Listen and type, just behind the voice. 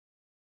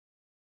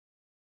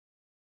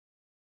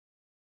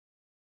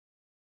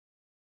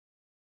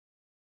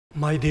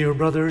My dear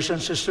brothers and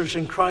sisters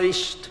in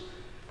Christ,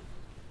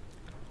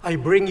 I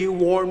bring you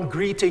warm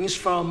greetings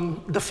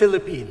from the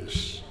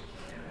Philippines.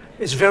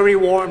 It's very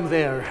warm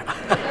there.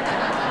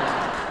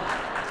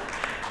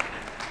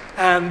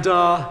 And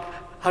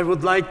I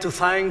would like to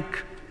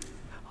thank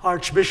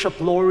Archbishop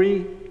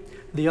Lori,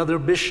 the other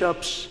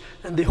bishops,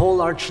 and the whole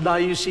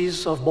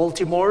Archdiocese of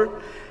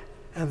Baltimore,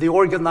 and the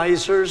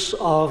organizers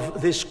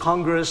of this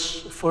Congress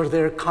for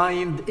their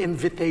kind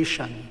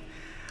invitation.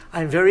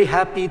 I'm very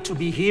happy to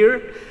be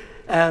here,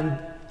 and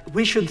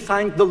we should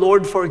thank the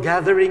Lord for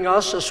gathering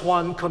us as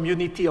one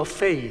community of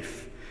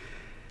faith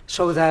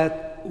so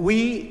that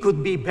we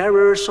could be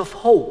bearers of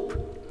hope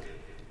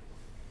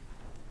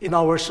in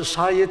our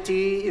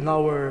society, in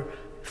our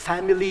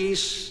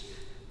families,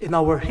 in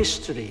our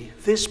history,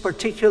 this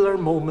particular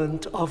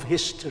moment of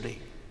history.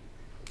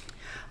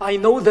 I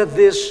know that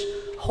this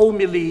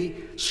homily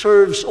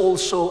serves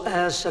also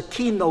as a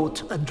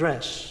keynote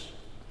address.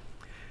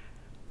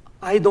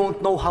 I don't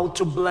know how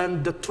to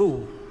blend the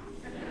two.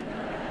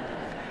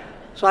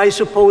 So I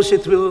suppose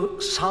it will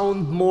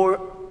sound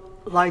more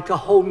like a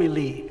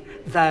homily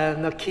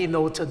than a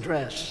keynote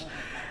address.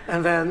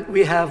 And then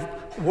we have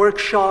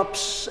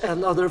workshops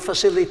and other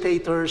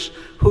facilitators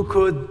who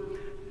could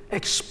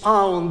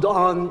expound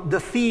on the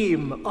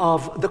theme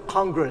of the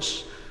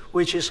Congress,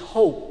 which is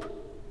hope,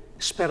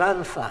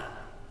 esperanza,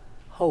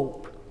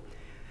 hope.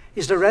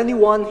 Is there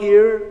anyone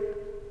here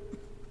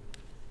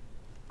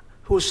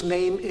whose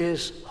name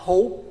is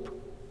Hope?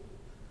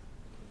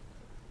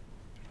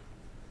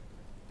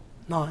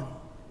 None.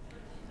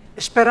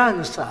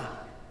 Esperanza?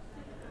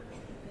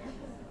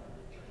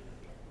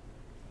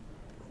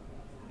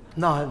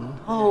 None.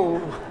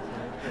 Oh,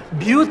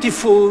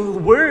 beautiful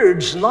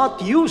words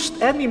not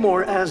used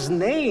anymore as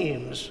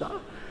names.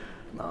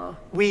 No.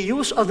 We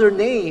use other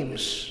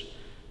names,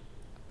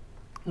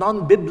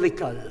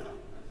 non-biblical.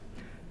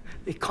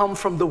 They come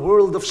from the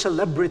world of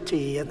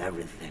celebrity and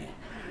everything.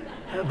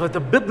 But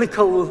the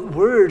biblical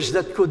words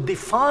that could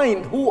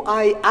define who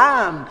I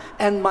am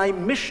and my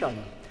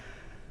mission.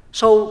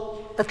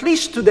 So, at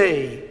least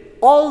today,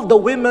 all the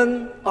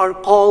women are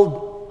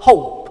called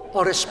Hope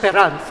or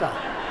Esperanza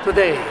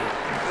today.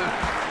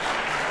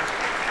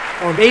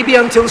 Or maybe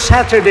until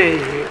Saturday.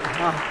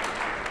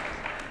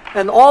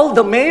 And all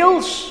the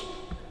males,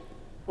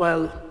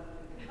 well,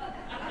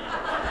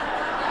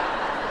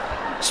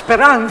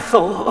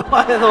 Esperanzo,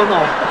 I don't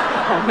know,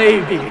 or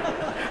maybe.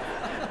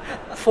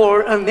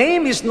 For a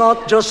name is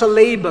not just a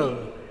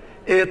label.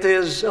 It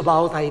is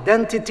about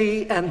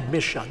identity and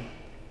mission.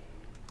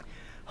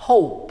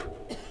 Hope.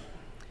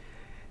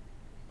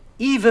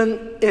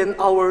 Even in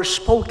our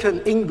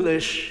spoken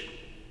English,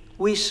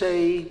 we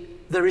say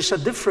there is a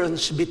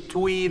difference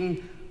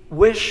between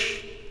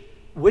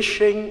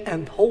wishing,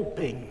 and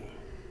hoping.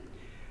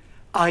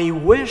 I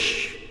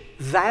wish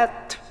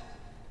that,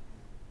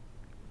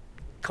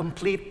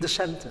 complete the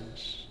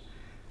sentence.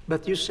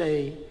 But you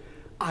say,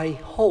 I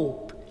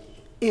hope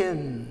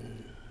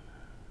in.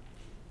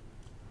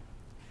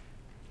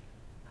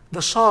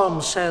 The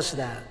Psalm says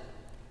that.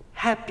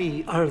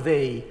 Happy are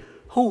they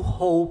who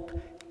hope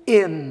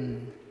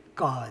in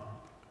God.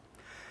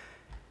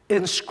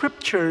 In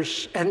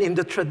scriptures and in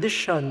the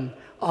tradition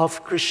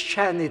of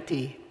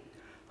Christianity,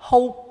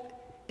 hope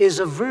is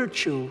a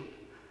virtue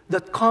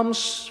that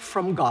comes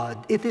from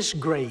God. It is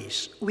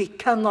grace. We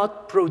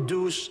cannot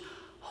produce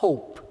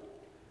hope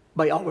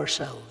by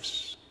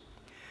ourselves.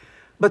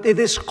 But it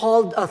is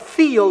called a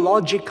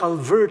theological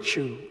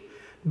virtue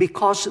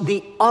because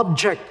the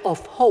object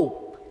of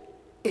hope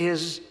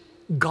is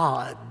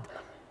God,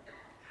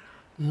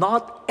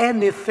 not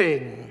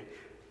anything.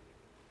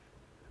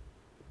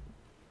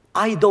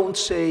 I don't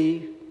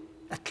say,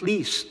 at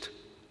least,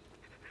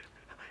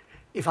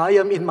 if I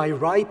am in my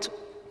right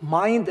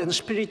mind and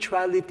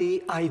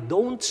spirituality, I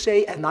don't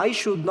say, and I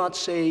should not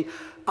say,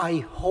 I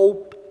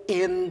hope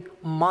in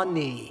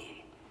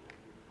money.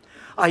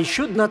 I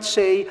should not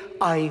say,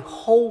 I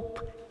hope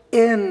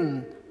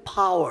in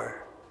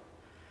power.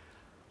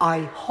 I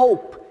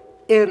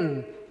hope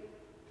in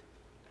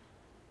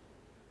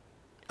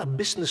a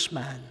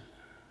businessman.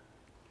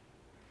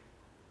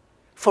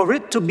 For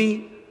it to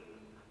be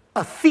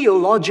a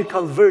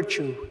theological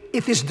virtue,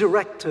 it is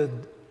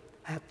directed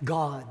at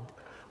God.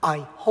 I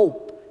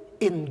hope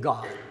in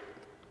God.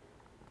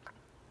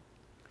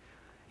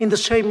 In the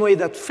same way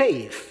that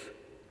faith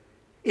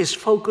is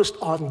focused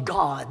on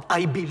God,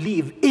 I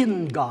believe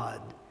in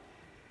God.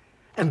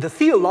 And the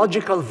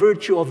theological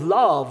virtue of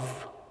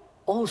love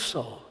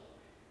also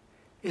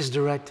is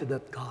directed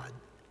at God.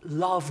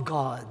 Love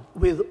God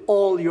with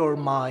all your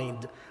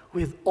mind,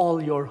 with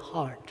all your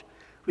heart,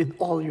 with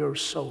all your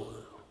soul.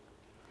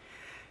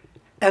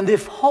 And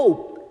if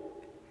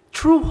hope,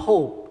 true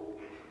hope,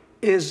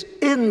 is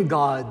in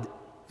God,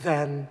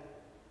 then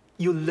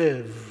you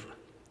live.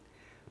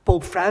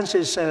 Pope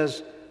Francis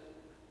says,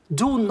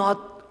 do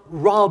not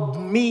rob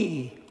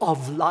me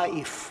of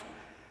life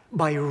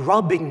by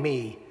robbing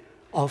me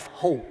of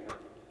hope.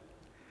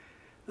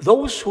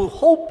 Those who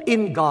hope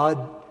in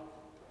God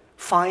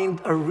find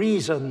a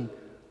reason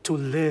to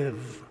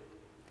live.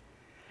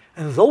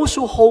 And those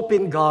who hope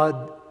in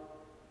God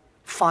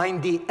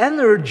find the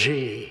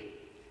energy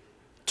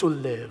to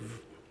live.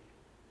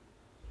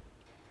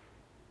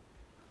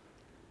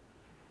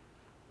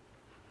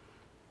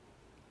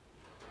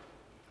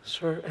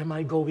 Sir, am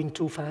I going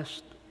too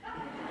fast?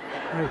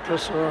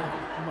 Because,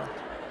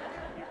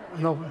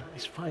 no,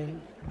 it's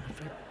fine.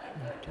 Okay.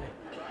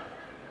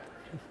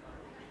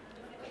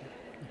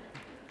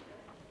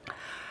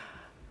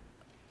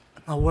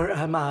 Now, where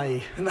am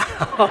I?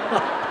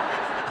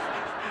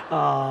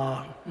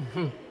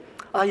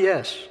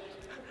 Yes.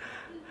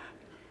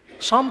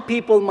 Some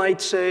people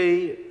might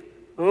say,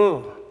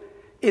 oh,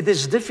 it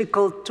is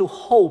difficult to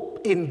hope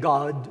in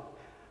God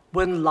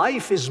when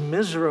life is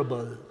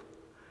miserable,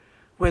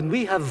 when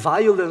we have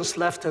violence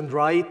left and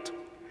right,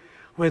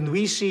 when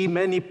we see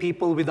many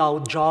people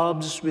without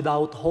jobs,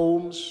 without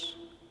homes.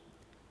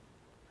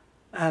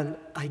 And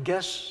I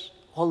guess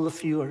all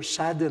of you are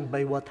saddened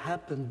by what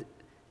happened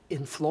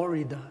in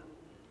Florida.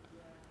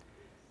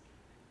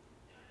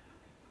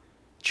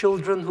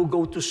 Children who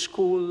go to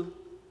school,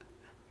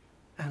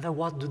 and then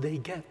what do they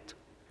get?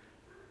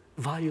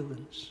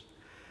 Violence.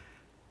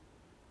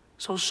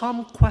 So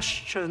some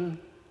question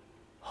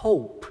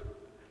hope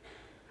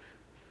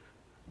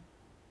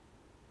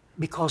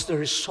because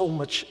there is so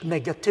much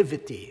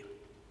negativity.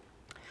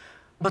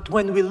 But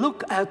when we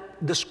look at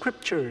the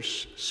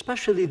scriptures,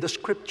 especially the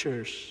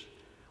scriptures,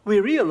 we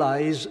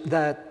realize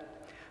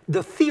that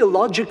the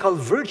theological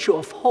virtue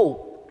of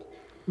hope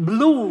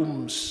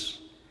blooms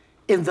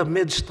in the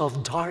midst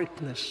of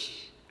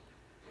darkness,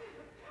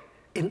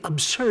 in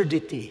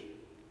absurdity,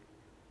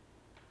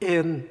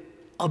 in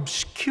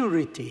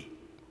obscurity,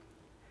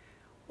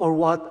 or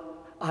what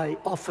I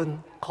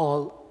often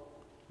call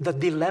the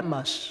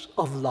dilemmas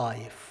of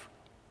life.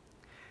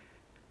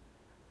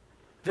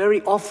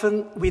 Very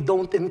often, we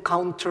don't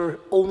encounter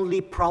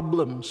only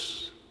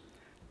problems.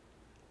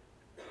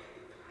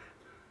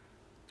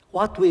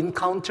 What we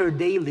encounter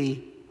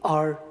daily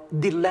are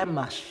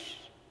dilemmas.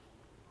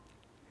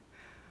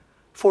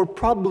 For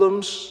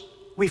problems,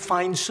 we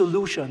find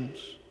solutions.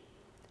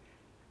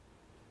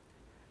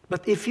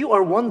 But if you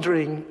are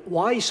wondering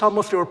why some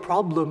of your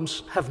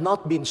problems have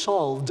not been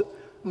solved,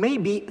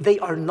 maybe they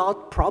are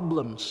not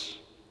problems.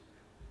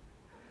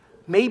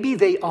 Maybe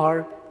they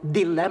are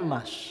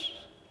dilemmas.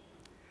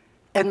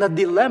 And a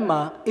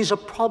dilemma is a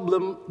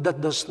problem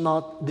that does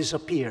not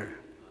disappear.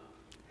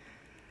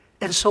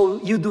 And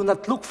so you do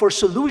not look for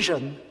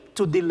solution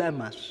to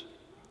dilemmas.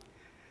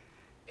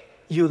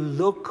 You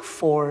look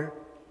for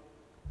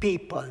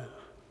people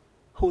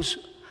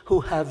who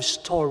have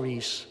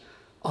stories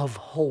of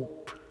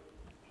hope.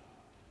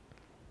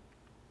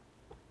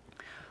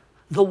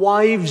 The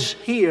wives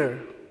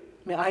here,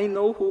 may I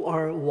know who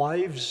are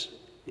wives?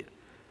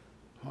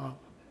 Wow.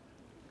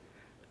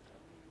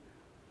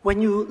 When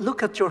you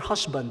look at your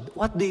husband,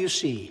 what do you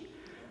see?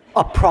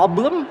 A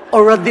problem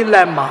or a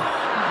dilemma?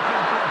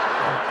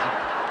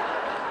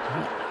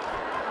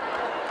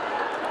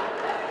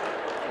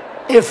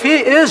 If he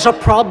is a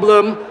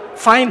problem,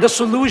 find a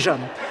solution.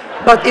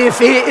 But if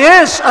he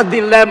is a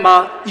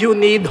dilemma, you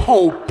need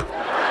hope.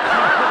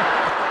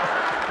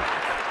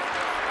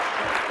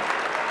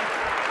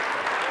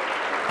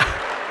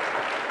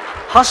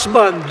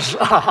 Husbands,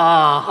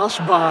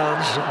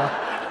 husbands.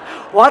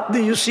 What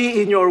do you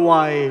see in your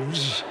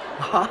wives?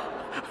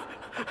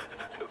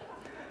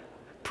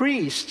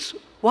 Priests,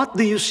 what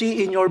do you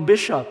see in your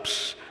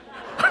bishops?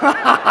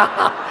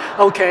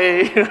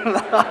 Okay.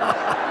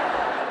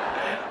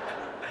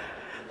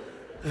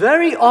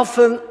 Very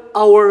often,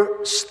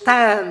 our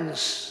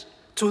stance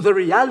to the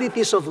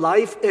realities of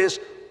life is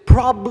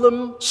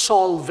problem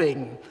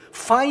solving,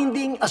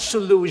 finding a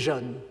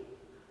solution.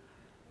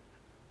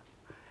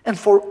 And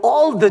for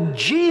all the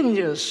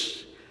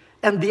genius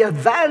and the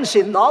advance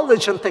in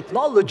knowledge and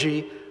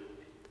technology,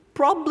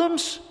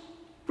 problems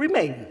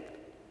remain.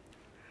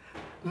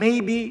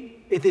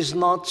 Maybe it is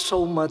not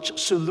so much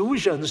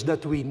solutions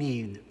that we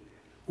need.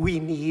 We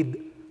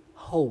need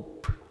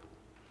hope.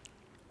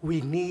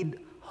 We need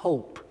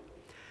hope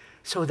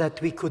so that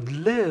we could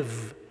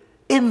live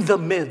in the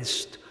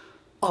midst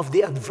of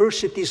the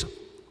adversities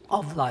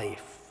of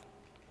life.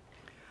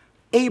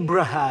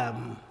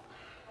 Abraham,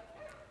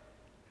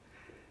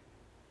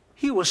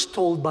 he was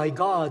told by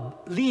God,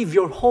 leave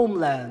your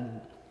homeland.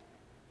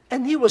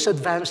 And he was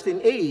advanced in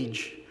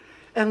age.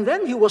 And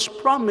then he was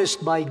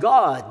promised by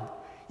God,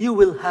 you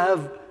will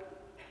have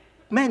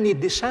many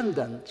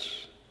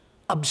descendants.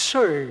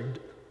 Absurd.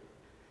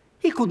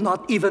 He could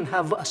not even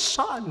have a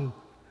son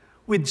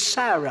with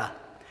Sarah.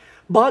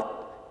 But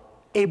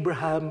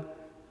Abraham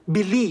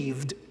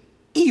believed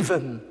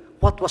even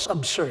what was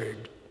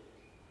absurd.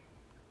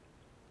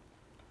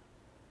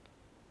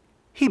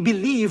 He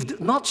believed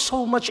not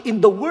so much in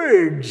the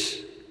words,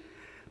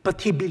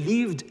 but he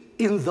believed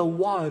in the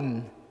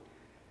one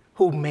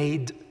who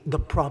made the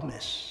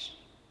promise.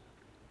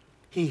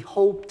 He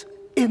hoped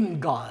in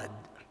God.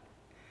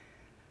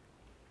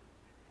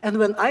 And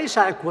when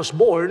Isaac was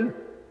born,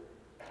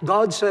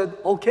 God said,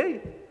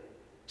 okay,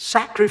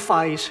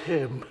 sacrifice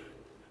him.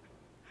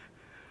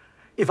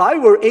 If I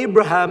were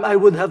Abraham, I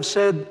would have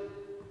said,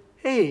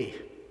 hey,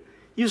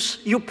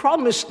 you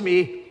promised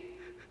me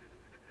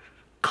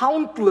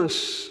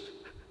countless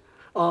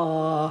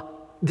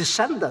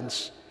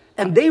descendants,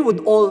 and they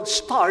would all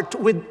start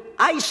with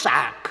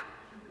Isaac.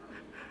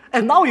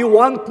 And now you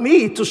want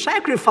me to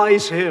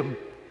sacrifice him.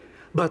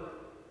 But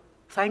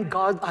thank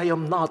God I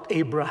am not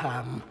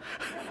Abraham.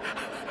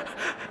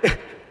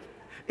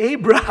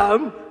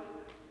 Abraham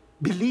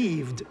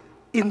believed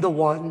in the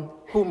one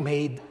who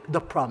made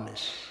the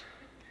promise.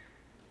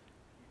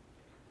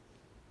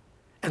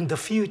 And the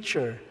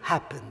future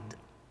happened.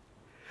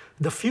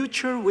 The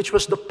future, which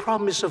was the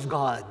promise of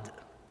God,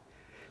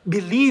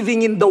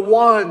 believing in the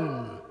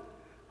one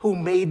who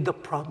made the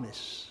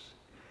promise.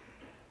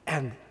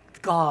 And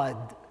God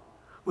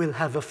will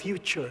have a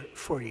future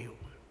for you.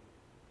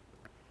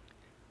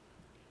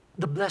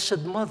 The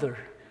Blessed Mother,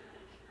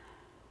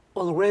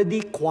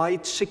 already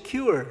quite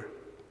secure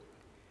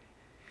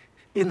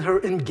in her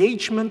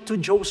engagement to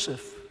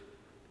Joseph.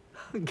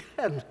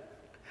 Again,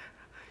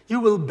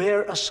 you will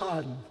bear a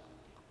son.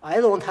 I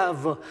don't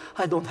have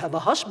a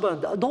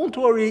husband. Don't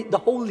worry, the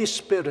Holy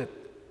Spirit.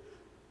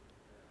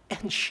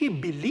 And she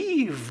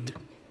believed.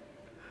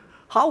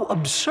 How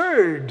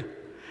absurd.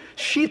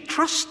 She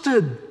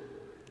trusted.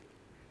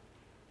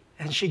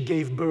 And she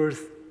gave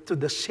birth to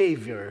the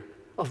Savior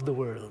of the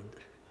world.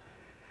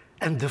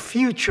 And the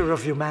future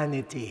of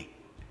humanity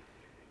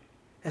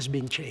has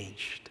been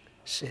changed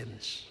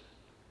since.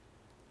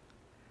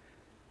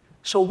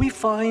 So we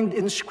find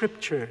in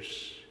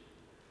Scriptures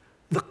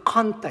the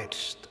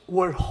context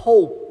where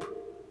hope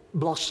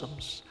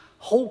blossoms,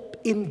 hope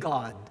in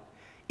God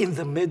in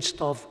the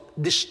midst of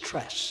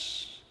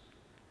distress,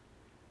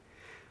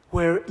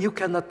 where you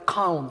cannot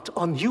count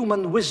on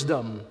human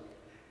wisdom,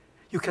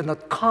 you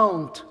cannot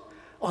count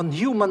on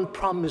human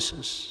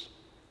promises,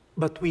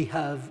 but we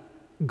have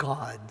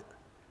God.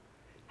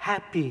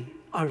 Happy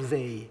are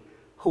they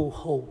who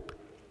hope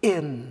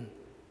in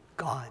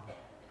God.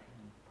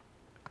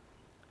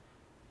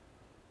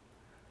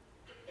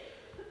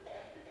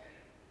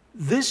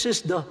 This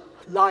is the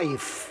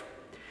life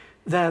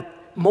that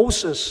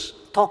Moses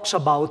talks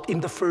about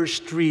in the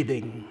first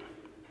reading.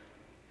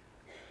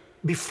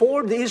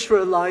 Before the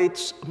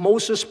Israelites,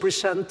 Moses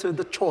presented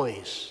a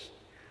choice,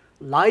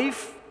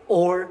 life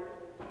or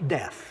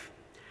death.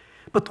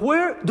 But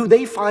where do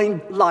they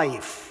find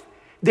life?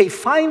 They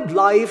find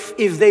life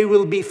if they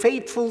will be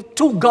faithful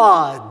to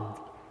God.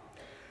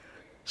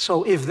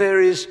 So if there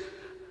is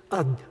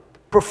a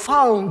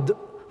profound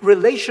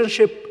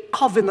relationship,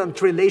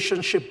 covenant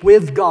relationship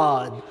with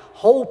God,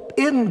 hope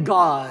in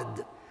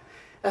God,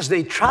 as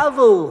they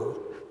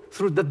travel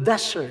through the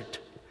desert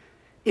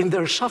in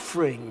their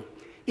suffering,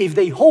 if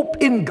they hope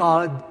in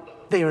God,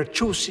 they are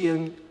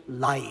choosing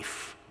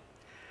life.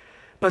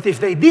 But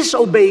if they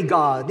disobey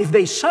God, if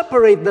they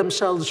separate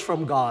themselves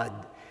from God,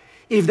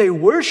 if they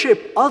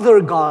worship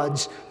other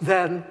gods,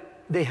 then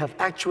they have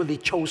actually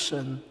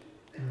chosen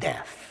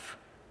death.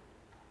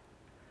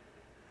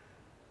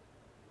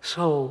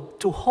 So,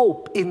 to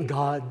hope in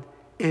God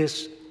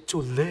is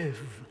to live.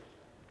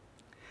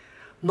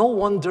 No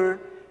wonder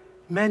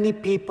many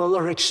people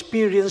are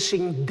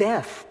experiencing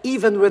death,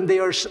 even when they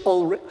are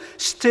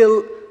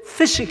still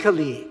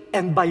physically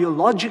and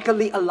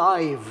biologically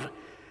alive,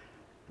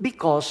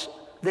 because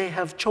they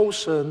have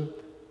chosen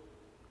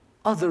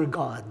other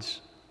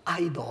gods,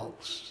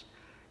 idols,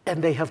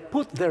 and they have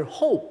put their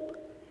hope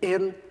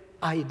in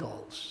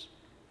idols.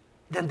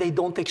 Then they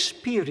don't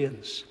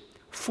experience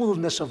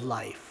fullness of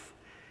life.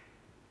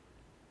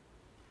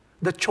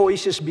 The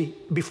choice is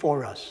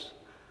before us,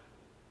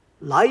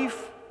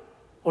 life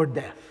or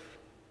death.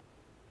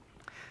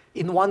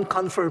 In one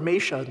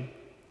confirmation,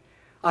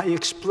 I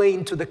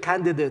explained to the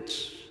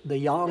candidates, the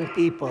young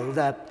people,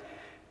 that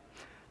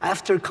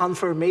after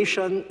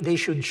confirmation, they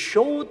should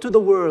show to the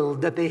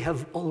world that they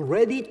have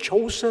already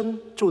chosen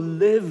to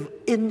live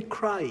in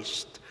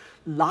Christ,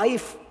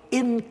 life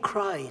in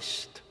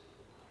Christ.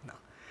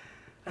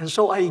 And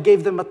so I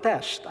gave them a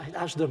test. I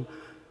asked them,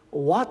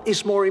 what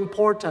is more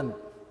important,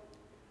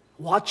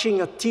 watching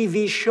a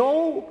TV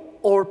show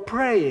or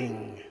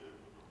praying?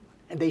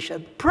 And they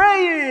said,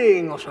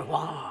 praying. I said,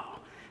 wow,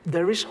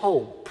 there is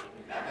hope.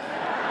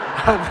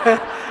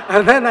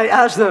 And then I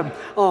asked them,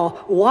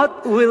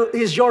 what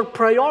is your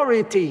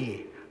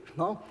priority?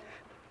 No?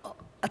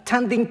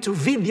 Attending to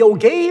video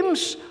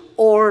games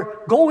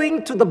or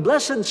going to the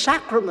Blessed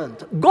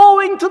Sacrament?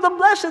 Going to the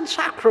Blessed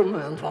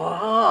Sacrament.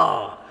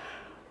 Wow.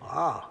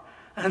 Wow.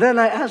 And then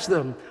I asked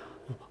them,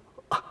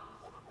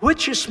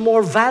 which is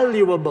more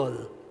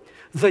valuable,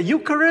 the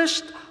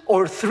Eucharist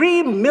or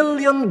 $3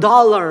 million?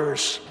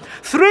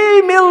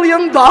 $3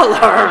 million!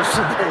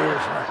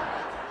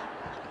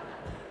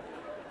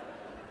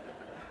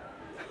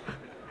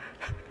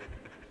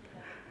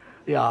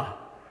 Yeah.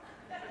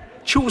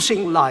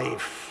 Choosing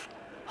life,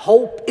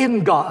 hope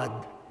in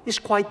God is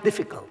quite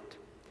difficult,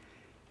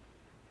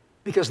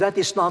 because that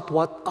is not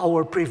what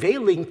our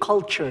prevailing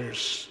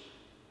cultures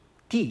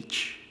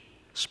teach,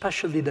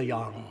 especially the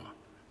young.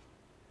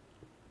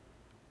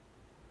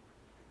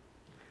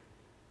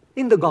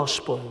 In the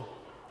gospel,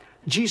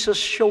 Jesus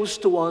shows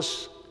to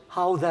us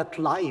how that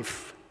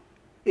life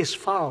is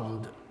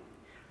found.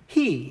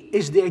 He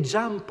is the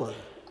example.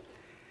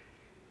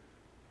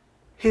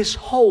 His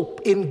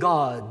hope in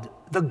God,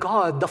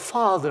 the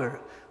Father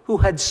who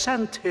had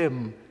sent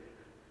him,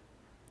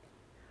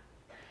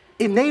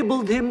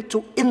 enabled him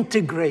to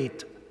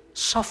integrate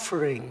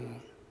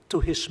suffering to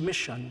his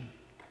mission.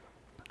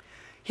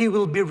 He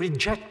will be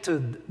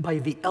rejected by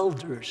the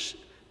elders,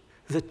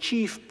 the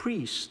chief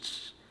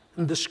priests,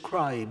 and the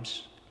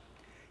scribes,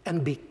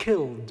 and be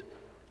killed.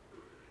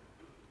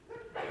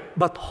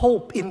 But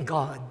hope in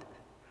God,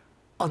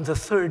 on the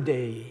third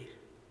day,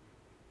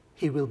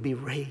 he will be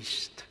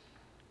raised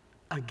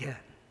again.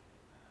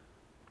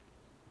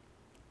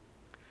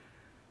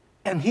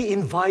 And he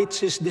invites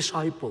his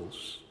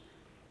disciples,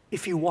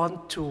 if you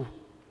want to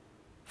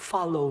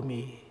follow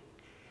me,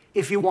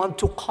 if you want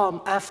to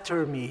come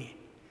after me,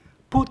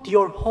 put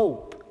your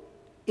hope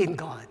in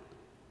God.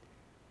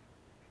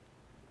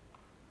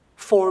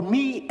 For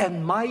me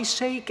and my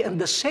sake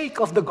and the sake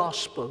of the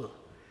gospel,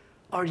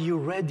 are you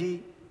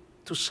ready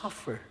to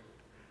suffer,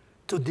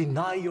 to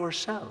deny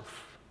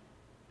yourself?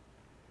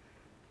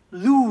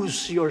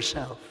 Lose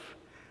yourself,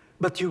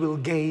 but you will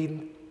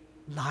gain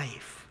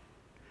life.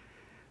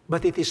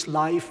 But it is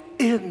life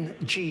in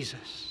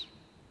Jesus.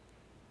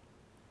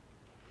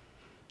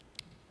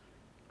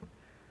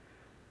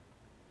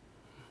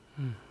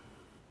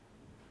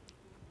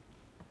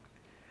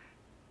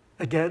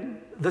 Again,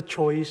 the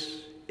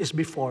choice is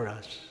before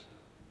us.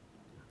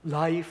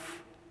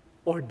 Life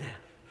or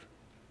death.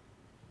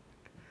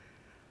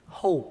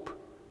 Hope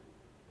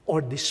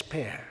or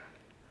despair.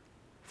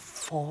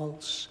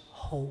 False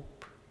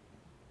hope.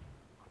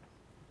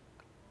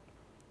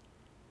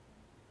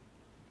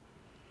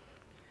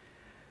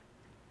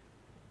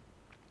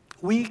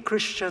 We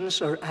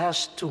Christians are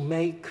asked to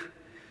make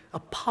a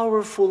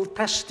powerful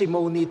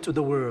testimony to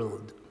the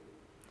world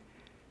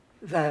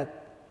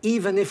that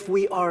even if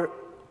we are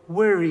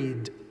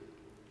worried,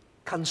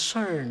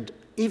 concerned,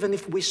 even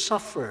if we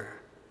suffer,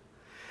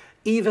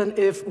 even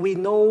if we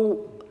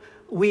know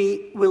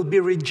we will be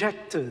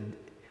rejected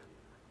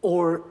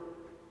or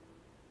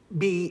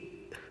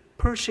be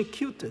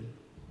persecuted,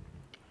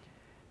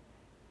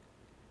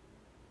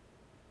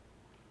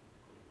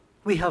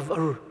 we have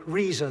a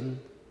reason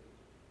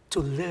to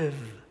live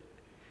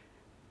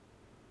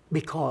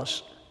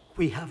because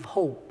we have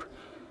hope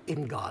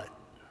in God.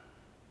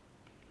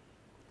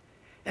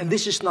 And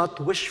this is not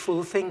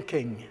wishful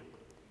thinking.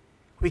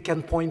 We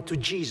can point to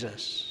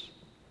Jesus,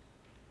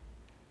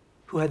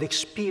 who had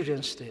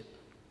experienced it.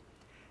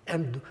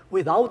 And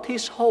without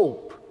his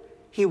hope,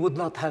 he would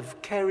not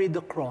have carried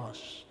the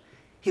cross.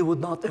 He would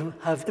not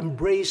have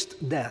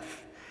embraced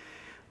death.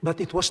 But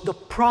it was the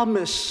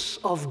promise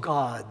of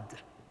God,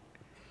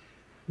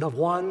 the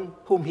one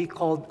whom he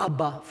called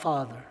Abba,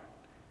 Father,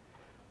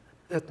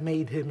 that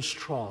made him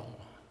strong.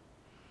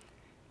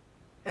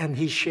 And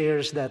he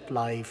shares that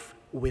life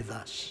with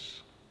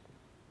us.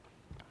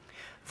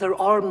 There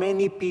are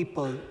many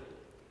people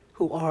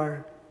who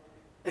are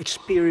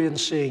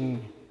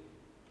experiencing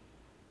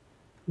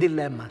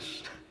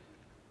dilemmas.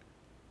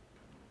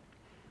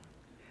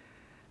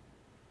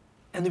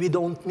 And we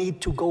don't need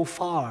to go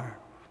far.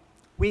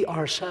 We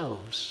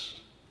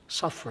ourselves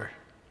suffer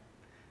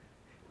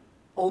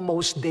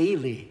almost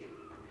daily.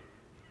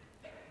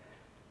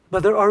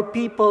 But there are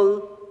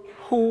people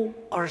who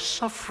are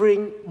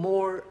suffering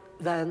more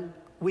than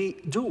we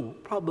do,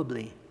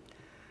 probably.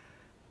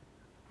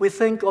 We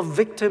think of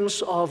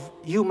victims of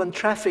human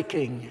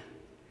trafficking,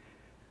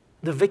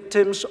 the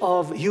victims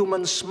of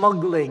human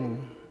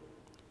smuggling,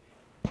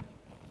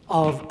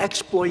 of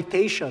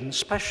exploitation,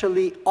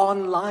 especially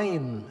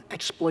online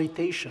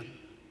exploitation.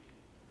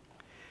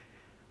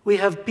 We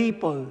have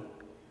people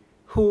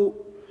who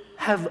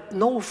have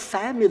no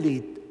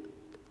family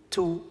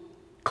to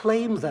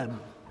claim them.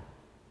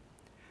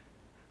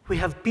 We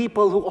have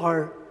people who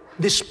are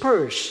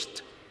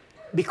dispersed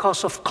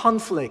because of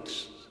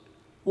conflicts,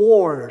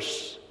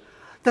 wars,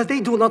 that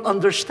they do not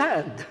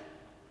understand,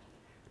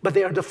 but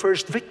they are the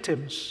first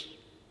victims.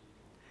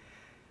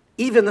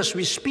 Even as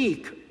we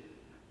speak,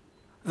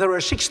 there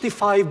are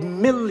 65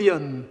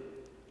 million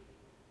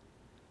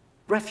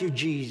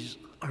refugees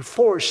or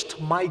forced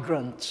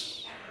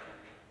migrants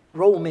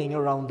roaming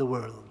around the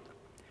world.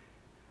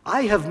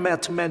 I have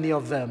met many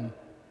of them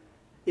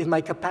in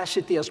my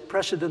capacity as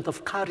president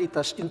of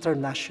Caritas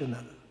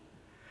International.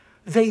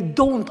 They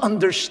don't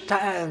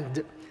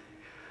understand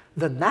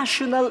the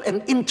national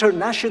and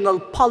international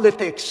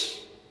politics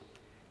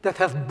that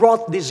have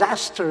brought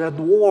disaster and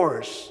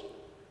wars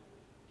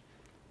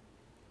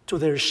to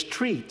their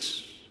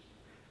streets.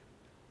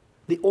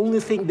 The only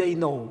thing they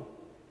know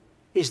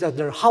is that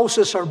their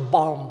houses are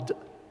bombed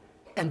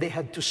and they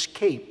had to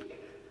escape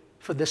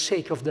for the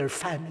sake of their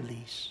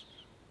families.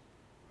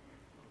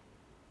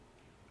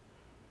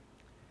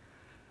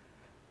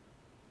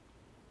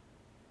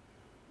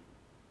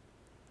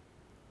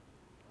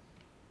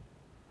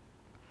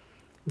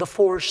 The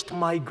forced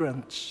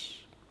migrants,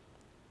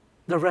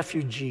 the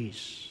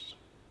refugees.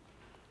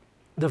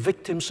 the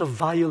victims of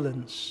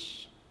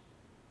violence,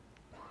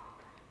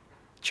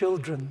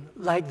 children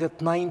like that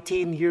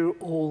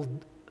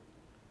 19-year-old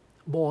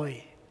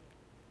boy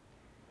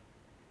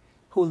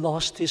who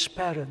lost his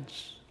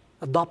parents,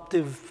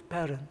 adoptive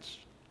parents,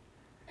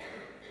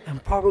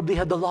 and probably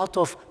had a lot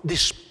of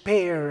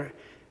despair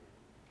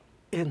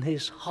in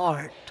his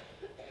heart,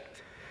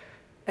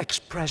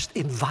 expressed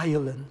in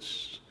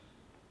violence.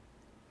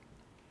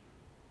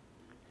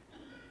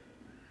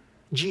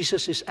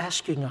 Jesus is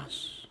asking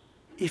us,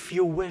 if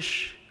you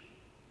wish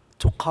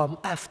to come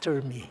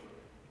after me,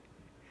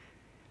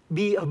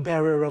 be a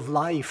bearer of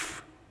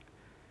life,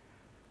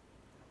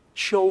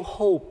 show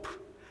hope,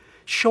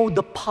 show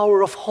the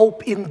power of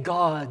hope in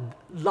God,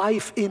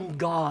 life in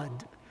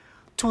God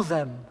to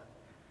them.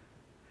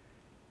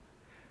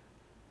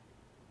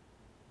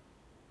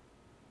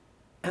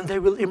 And they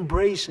will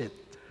embrace it,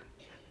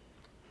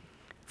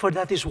 for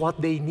that is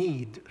what they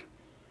need.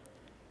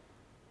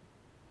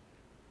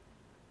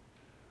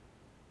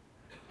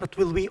 But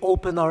will we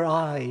open our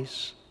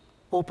eyes,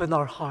 open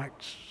our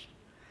hearts?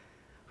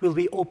 Will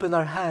we open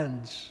our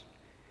hands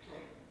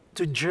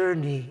to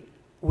journey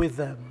with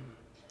them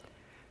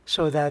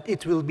so that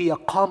it will be a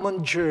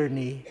common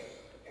journey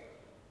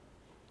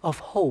of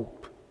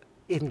hope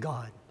in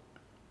God?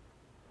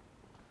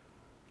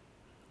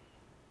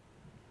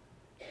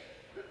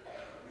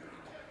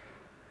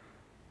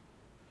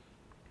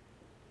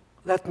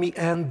 Let me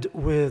end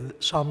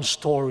with some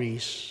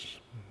stories.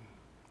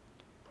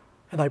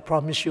 And I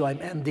promise you I'm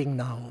ending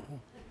now.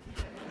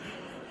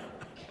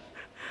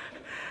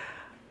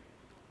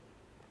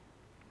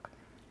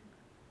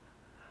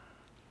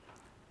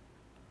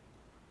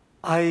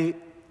 I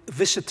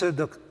visited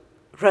a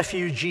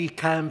refugee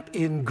camp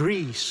in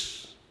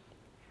Greece.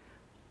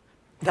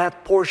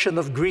 That portion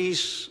of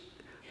Greece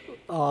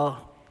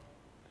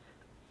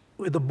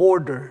with the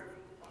border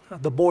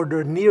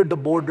near the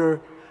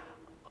border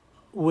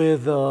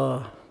with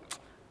the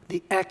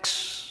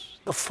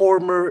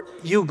former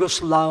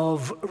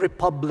Yugoslav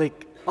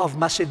Republic of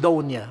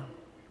Macedonia.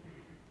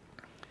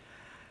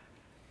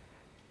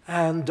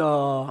 And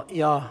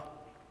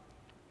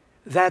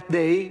that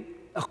day,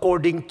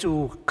 according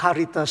to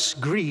Caritas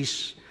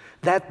Greece,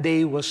 that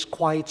day was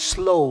quite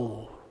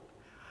slow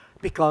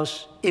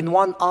because in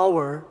 1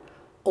 hour,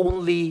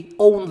 only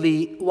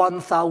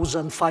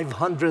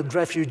 1,500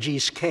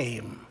 refugees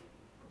came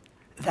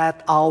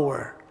that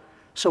hour.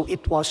 So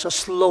it was a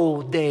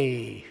slow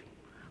day.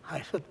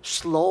 I said,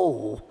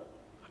 slow.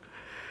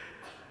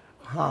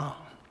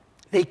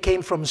 They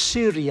came from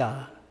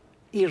Syria,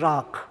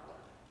 Iraq,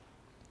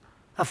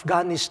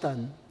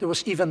 Afghanistan. There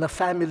was even a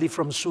family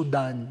from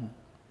Sudan.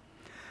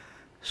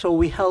 So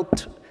we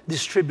helped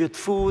distribute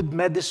food,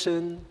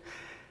 medicine,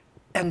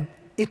 and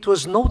it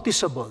was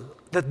noticeable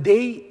that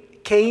they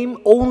came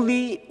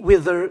only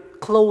with their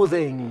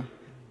clothing,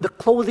 the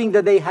clothing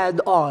that they had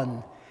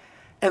on,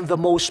 and the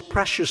most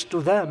precious to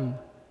them,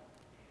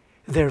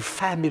 their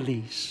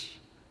families.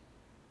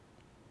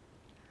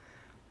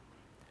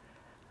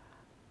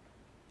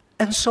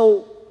 And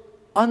so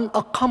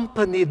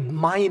unaccompanied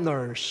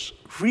minors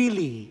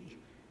really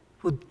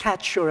would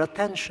catch your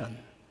attention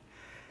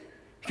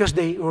because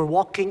they were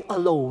walking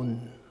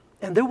alone.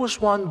 And there was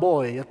one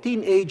boy, a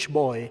teenage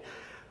boy.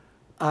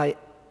 I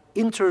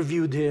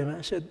interviewed him.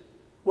 I said,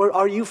 "Where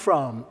are you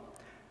from?"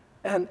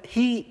 And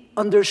he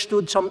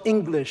understood some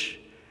English.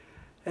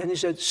 And he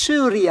said,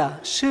 Syria.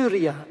 I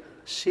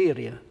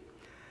said,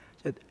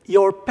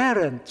 "Your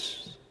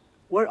parents,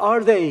 where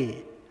are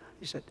they?"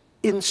 He said,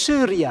 "In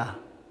Syria."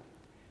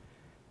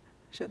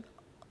 He said,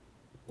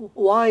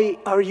 "Why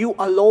are you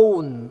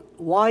alone?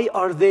 Why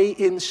are they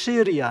in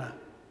Syria?"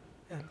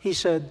 And he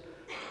said,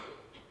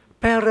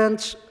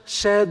 "Parents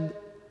said,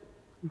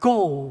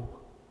 go,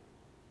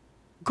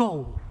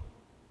 go."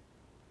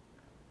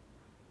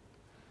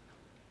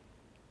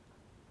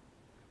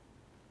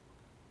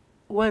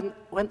 When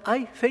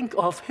I think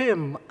of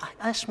him, I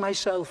ask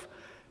myself,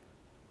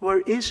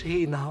 where is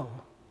he now?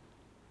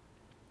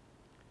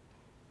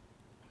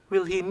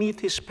 Will he meet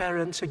his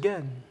parents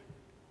again?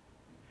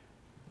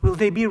 Will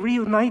they be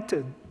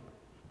reunited?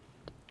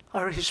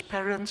 Are his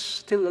parents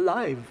still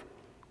alive?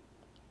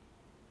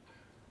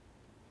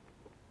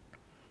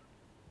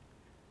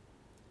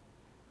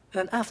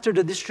 And after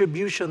the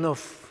distribution of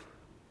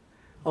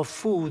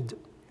food,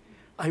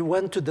 I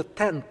went to the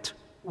tent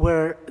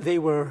where they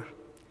were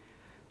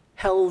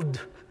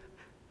held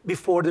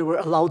before they were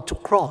allowed to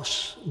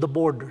cross the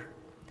border.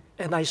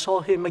 And I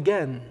saw him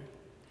again.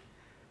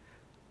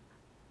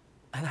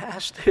 And I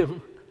asked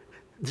him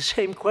the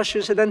same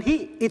questions. And then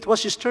it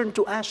was his turn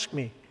to ask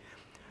me,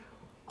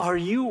 "Are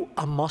you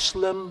a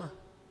Muslim?"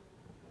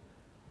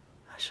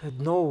 I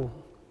said, "No,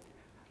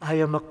 I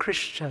am a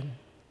Christian."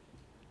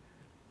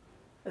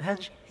 And then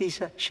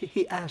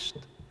he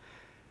asked,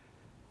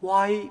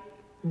 "Why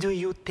do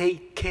you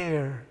take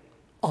care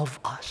of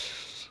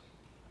us?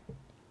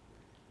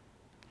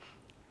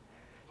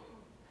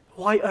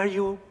 Why are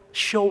you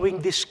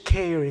showing this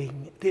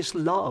caring, this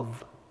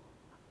love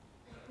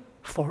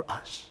for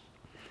us?"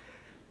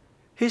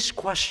 his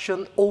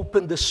question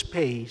opened the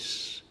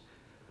space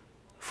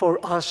for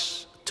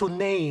us to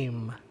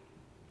name.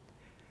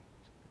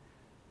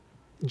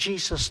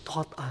 Jesus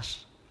taught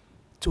us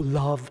to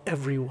love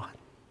everyone.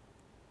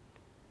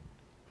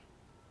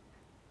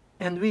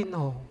 And we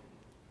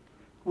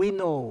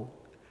know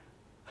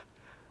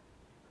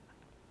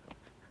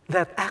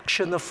that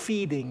action of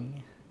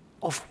feeding,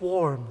 of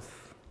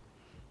warmth,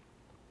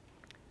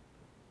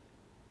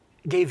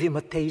 gave him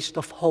a taste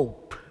of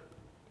hope.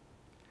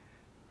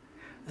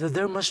 That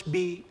there must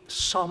be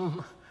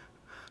some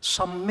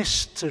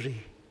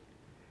mystery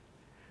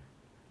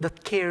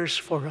that cares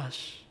for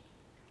us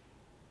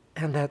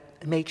and that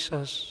makes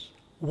us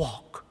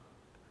walk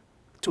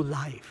to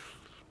life.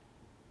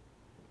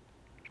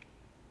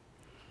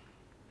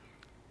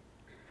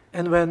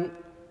 And when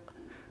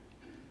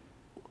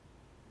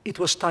it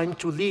was time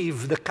to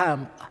leave the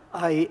camp,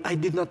 I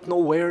did not know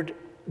where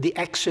the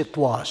exit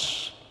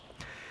was.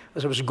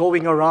 As I was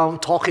going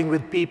around talking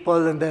with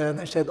people, and then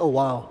I said, oh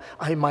wow,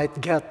 I might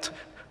get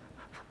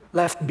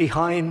left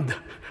behind.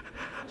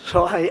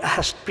 So I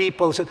asked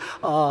people,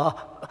 I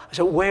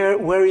said,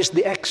 where is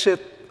the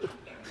exit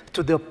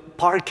to the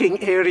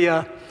parking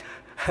area?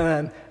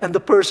 And the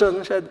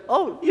person said,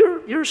 oh,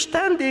 you're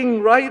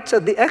standing right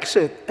at the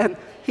exit. And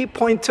he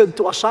pointed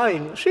to a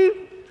sign. See,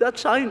 that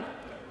sign?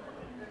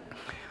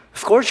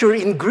 Of course, you're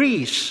in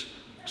Greece,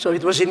 so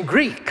it was in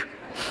Greek.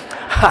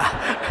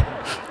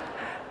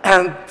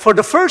 And for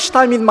the first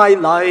time in my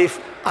life,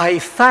 I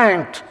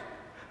thanked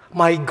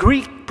my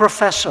Greek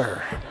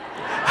professor,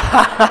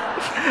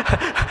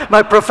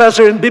 my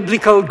professor in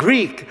biblical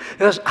Greek,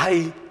 because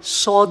I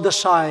saw the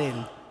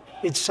sign.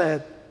 It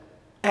said,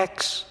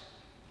 Exodus.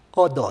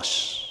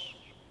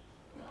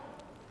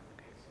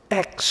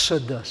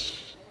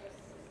 Exodus.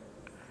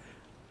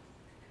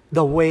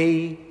 The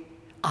way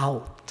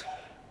out.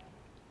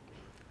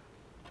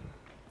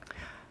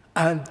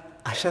 And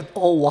I said,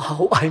 oh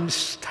wow, I'm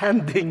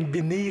standing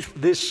beneath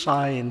this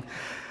sign.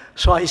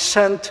 So I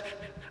sent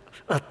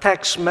a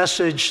text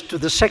message to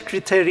the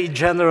Secretary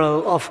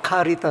General of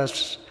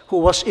Caritas, who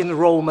was in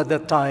Rome at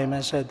that time.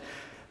 I said,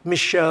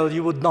 Michelle,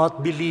 you would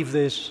not believe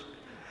this.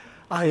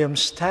 I am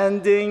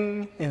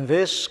standing in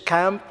this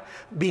camp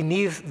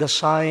beneath the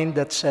sign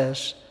that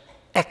says,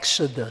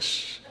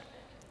 Exodus.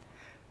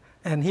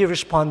 And he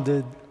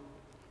responded,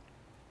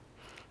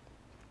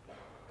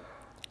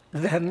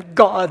 then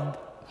God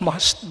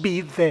must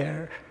be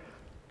there.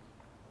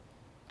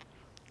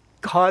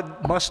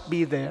 God must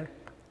be there,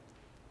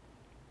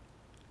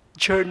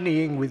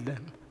 journeying with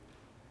them.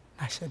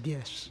 I said,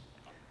 yes,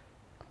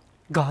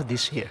 God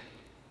is here.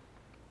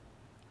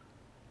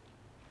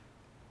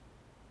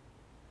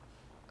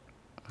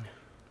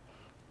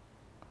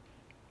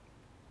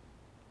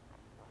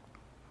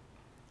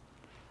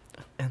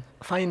 And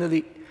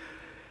finally,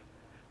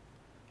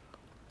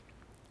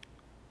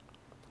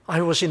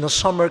 I was in a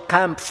summer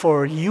camp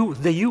for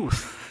the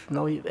youth.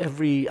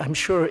 I'm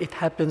sure it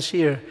happens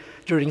here.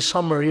 During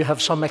summer, you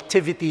have some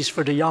activities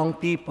for the young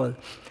people.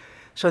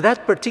 So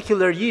that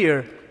particular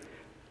year,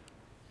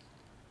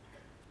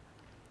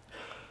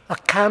 a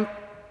camp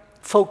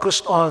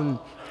focused on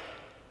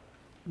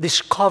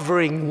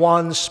discovering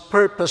one's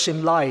purpose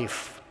in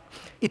life.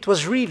 It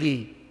was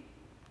really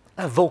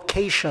a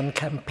vocation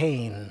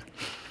campaign.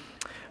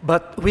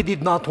 But we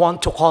did not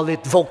want to call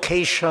it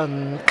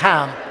vocation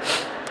camp.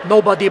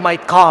 Nobody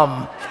might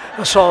come.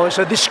 So it's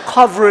a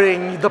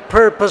discovering the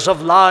purpose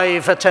of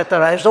life,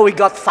 etc. So we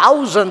got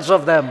thousands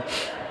of them.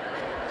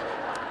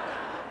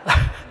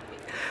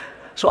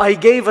 So I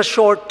gave a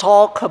short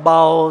talk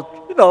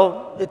about,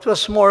 it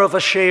was more of a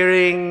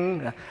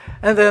sharing.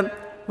 And then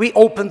we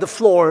opened the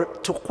floor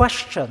to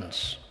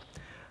questions.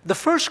 The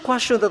first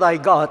question that I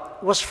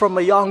got was from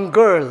a young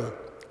girl.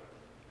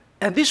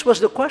 And this was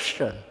the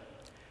question: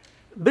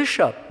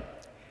 Bishop,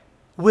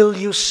 will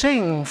you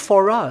sing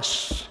for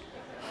us?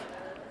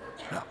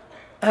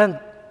 And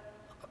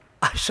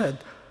I said,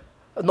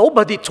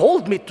 nobody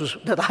told me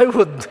that I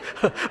would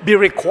be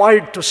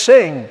required to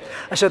sing.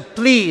 I said,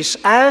 please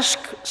ask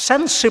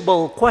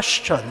sensible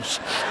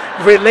questions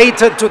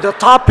related to the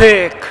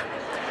topic,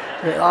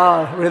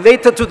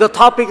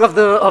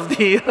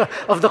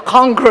 of the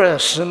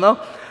Congress.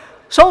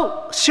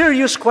 So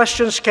serious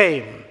questions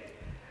came.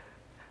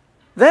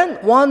 Then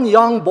one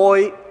young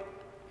boy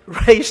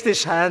raised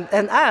his hand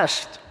and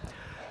asked,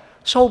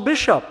 so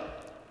Bishop,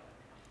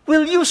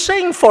 will you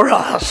sing for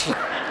us?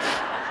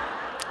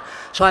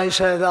 So I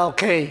said,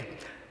 okay,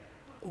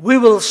 we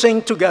will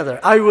sing together.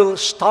 I will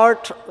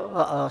start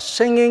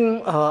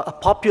singing a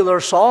popular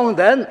song,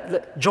 then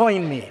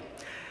join me.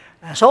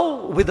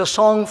 So with the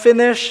song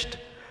finished,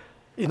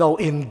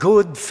 in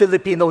good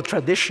Filipino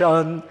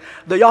tradition,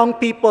 the young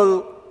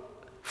people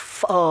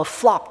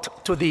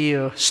flocked to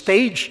the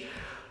stage.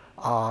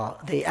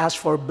 They asked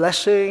for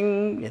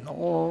blessing,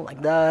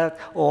 like that,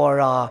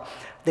 or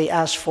they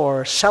asked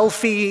for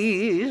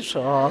selfies,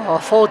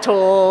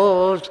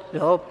 photos,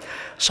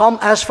 Some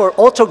asked for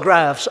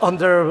autographs on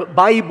their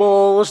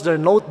Bibles, their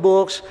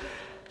notebooks,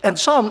 and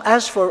some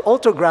asked for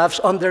autographs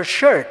on their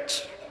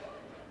shirts.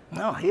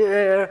 No,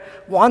 here.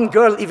 One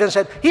girl even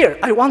said, "Here,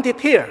 I want it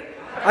here."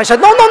 I said,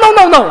 "No, no, no,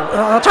 no,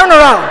 no. Turn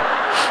around.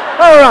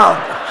 Turn around."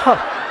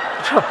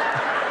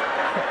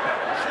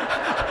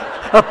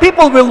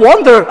 People will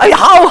wonder,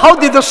 how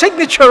did the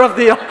signature of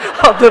the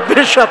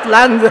bishop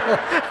land?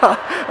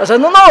 I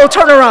said, "No, no,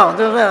 turn around.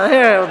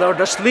 Here,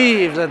 the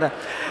sleeves."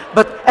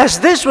 But as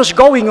this was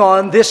going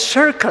on, this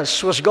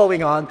circus was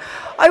going on,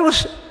 I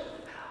was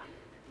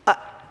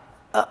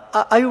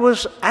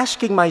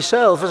asking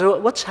myself,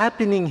 what's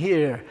happening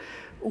here?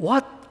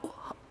 What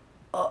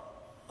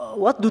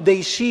do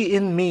they see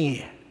in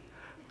me?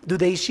 Do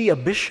they see a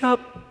bishop?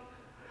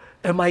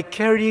 Am I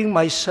carrying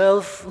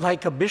myself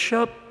like a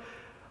bishop?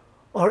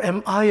 Or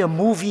am I a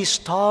movie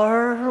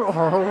star?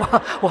 Or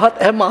what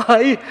am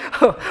I?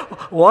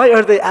 Why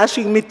are they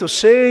asking me to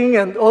sing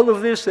and all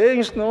of these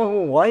things? No,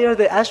 why are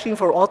they asking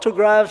for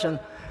autographs?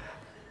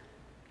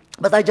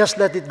 But I just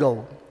let it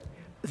go.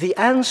 The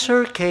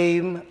answer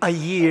came a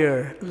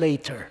year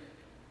later.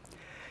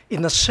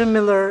 In a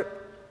similar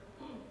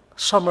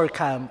summer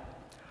camp,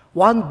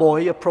 one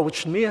boy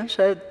approached me and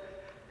said,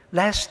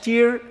 "Last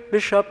year,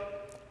 Bishop,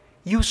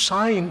 you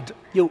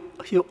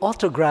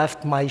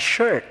autographed my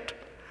shirt."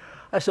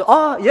 I said,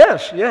 "Oh,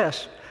 yes,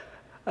 yes,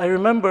 I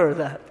remember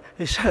that."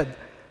 He said,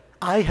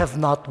 "I have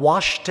not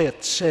washed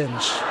it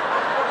since."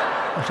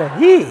 I said,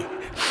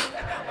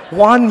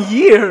 1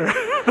 year.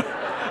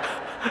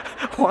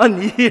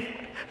 1 year.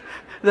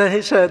 Then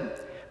he said,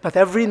 "But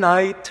every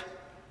night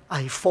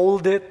I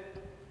fold it,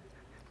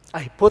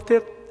 I put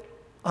it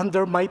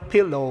under my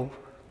pillow.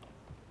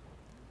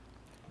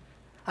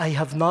 I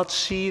have not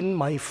seen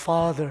my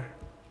father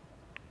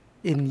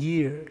in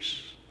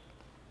years.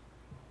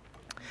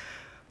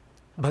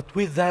 But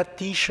with that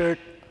T-shirt,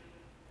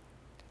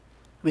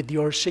 with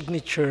your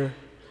signature,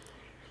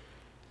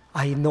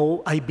 I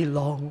know I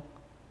belong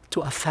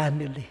to a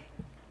family.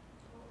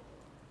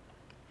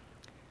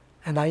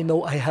 And I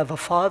know I have a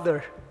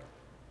father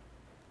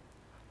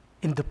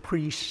in the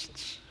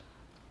priests."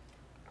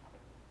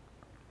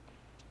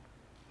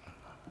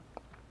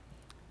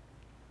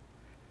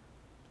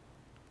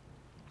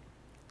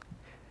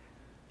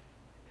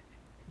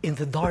 In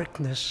the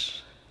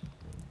darkness,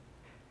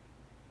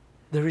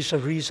 there is a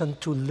reason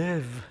to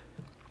live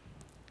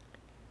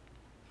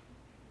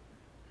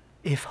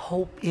if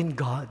hope in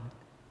God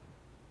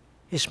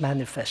is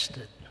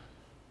manifested.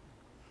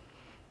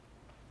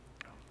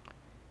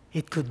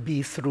 It could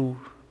be through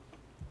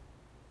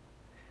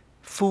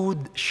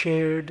food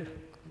shared,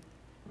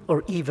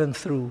 or even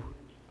through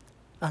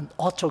an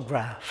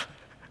autograph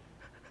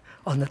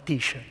on a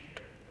T-shirt.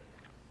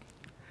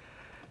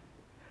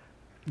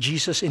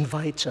 Jesus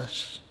invites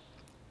us,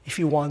 if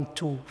you want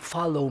to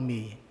follow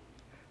me,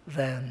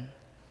 then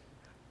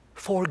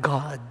for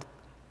God,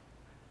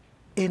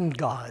 in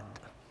God,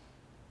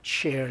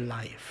 share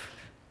life.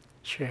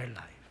 Share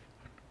life.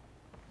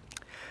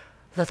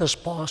 Let us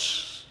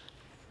pause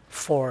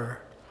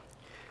for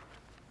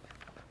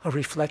a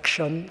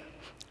reflection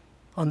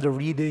on the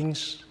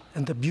readings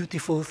and the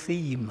beautiful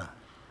theme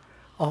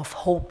of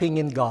hoping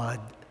in God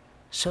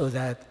so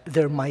that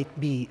there might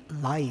be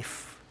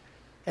life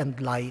and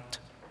light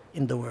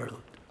in the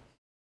world.